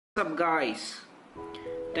What's up guys,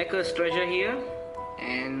 Techers Treasure here,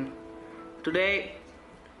 and today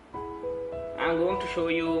I'm going to show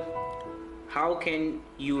you how can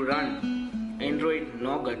you run Android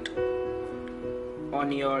Nougat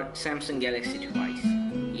on your Samsung Galaxy device.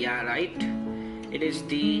 Yeah, right, it is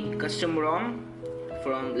the custom ROM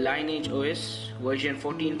from LineageOS version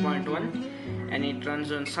 14.1 and it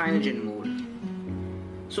runs on Cyanogen mode.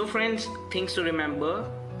 So friends, things to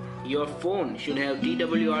remember: your phone should have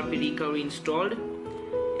TWRP recovery installed,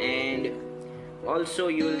 and also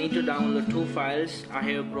you will need to download two files. I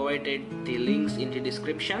have provided the links in the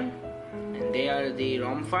description, and they are the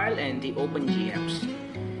ROM file and the OpenGApps.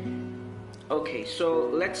 Okay, so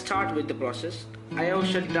let's start with the process. I have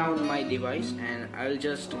shut down my device and I'll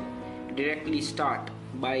just directly start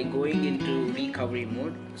by going into recovery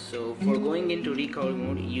mode. So for going into recovery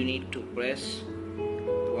mode, you need to press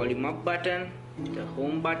the volume up button, the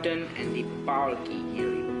home button, and the power key. Here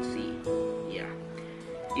you will see. Yeah,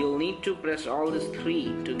 you'll need to press all these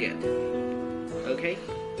three together. Okay,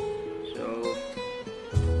 so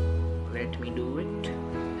let me do it.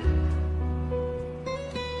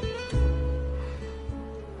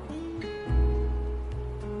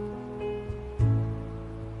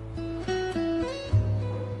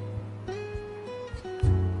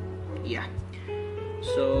 Yeah,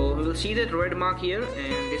 so we'll see that red mark here,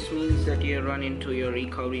 and this means that you run into your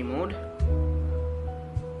recovery mode.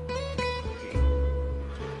 Okay.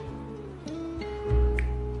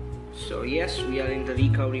 So yes, we are in the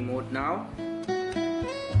recovery mode now,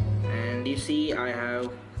 and you see I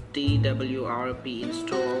have TWRP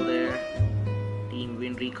installed there, Team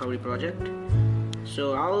Win Recovery Project.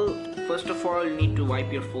 So I'll first of all need to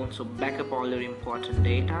wipe your phone, so back up all your important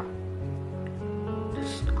data.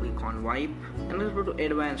 Just click on wipe and let's go to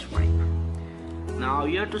advanced wipe. Now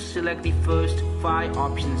you have to select the first 5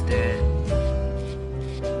 options there.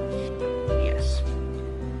 Yes,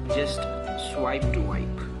 just swipe to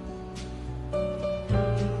wipe.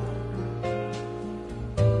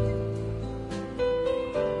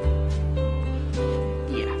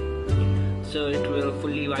 Yeah, so it will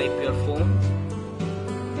fully wipe your phone.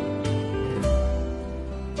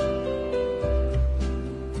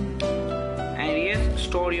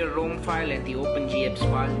 Store your ROM file and the OpenGApps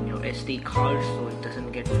file in your SD card so it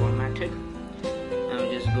doesn't get formatted. Now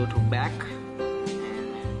just go to back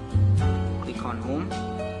and click on home,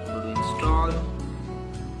 go to install.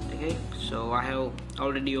 Okay, so I have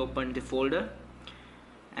already opened the folder,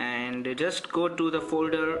 and just go to the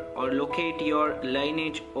folder or locate your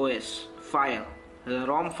LineageOS file, the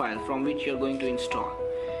ROM file from which you're going to install.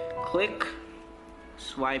 Click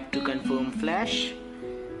swipe to confirm flash,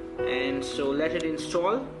 and so let it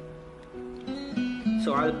install.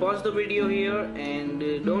 So I'll pause the video here, and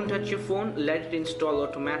don't touch your phone, let it install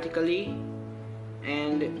automatically,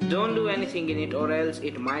 and don't do anything in it or else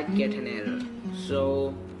it might get an error.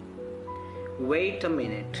 So wait a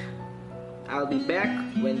minute, I'll be back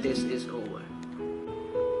when this is over.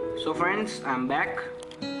 So friends, I'm back.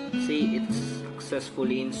 See, it's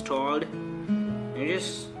successfully installed. You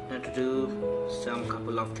just have to do some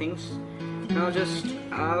couple of things. Now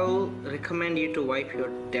I'll recommend you to wipe your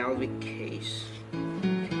Dalvik case.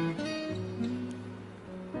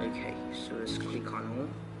 Okay, so just click on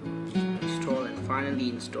home, install, and finally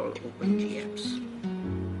install OpenGApps.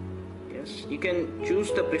 Yes, you can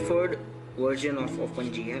choose the preferred version of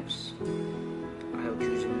OpenGApps. I have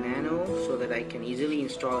chosen Nano so that I can easily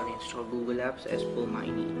install Google Apps as per my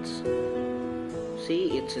needs.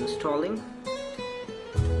 See, it's installing.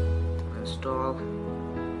 Install.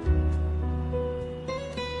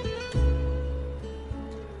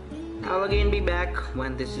 I'll again be back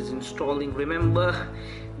when this is installing. Remember,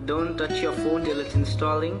 don't touch your phone till it's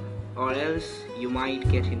installing or else you might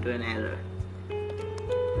get into an error.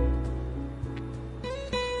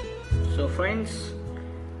 So friends,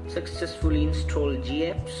 successfully installed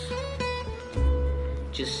GApps.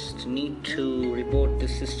 Just need to reboot the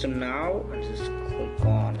system now and just click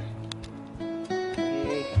on.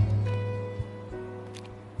 Okay.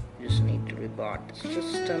 Just need to reboot the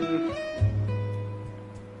system.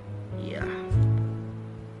 Yeah.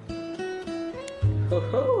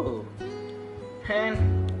 Ho!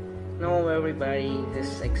 And now everybody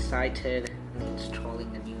is excited and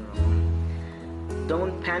installing a new ROM.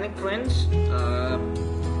 Don't panic friends,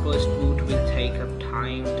 first boot will take up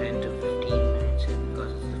time, 10 to 15 minutes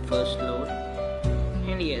because it's the first load.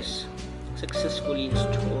 And yes, successfully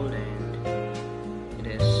installed and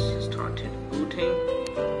it has started booting.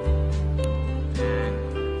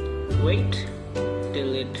 And wait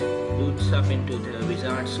till it boots up into the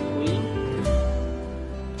wizard screen.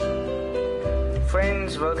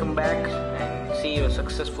 Friends, welcome back, and see you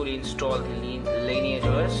successfully installed the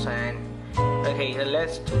LineageOS. And okay,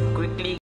 let's quickly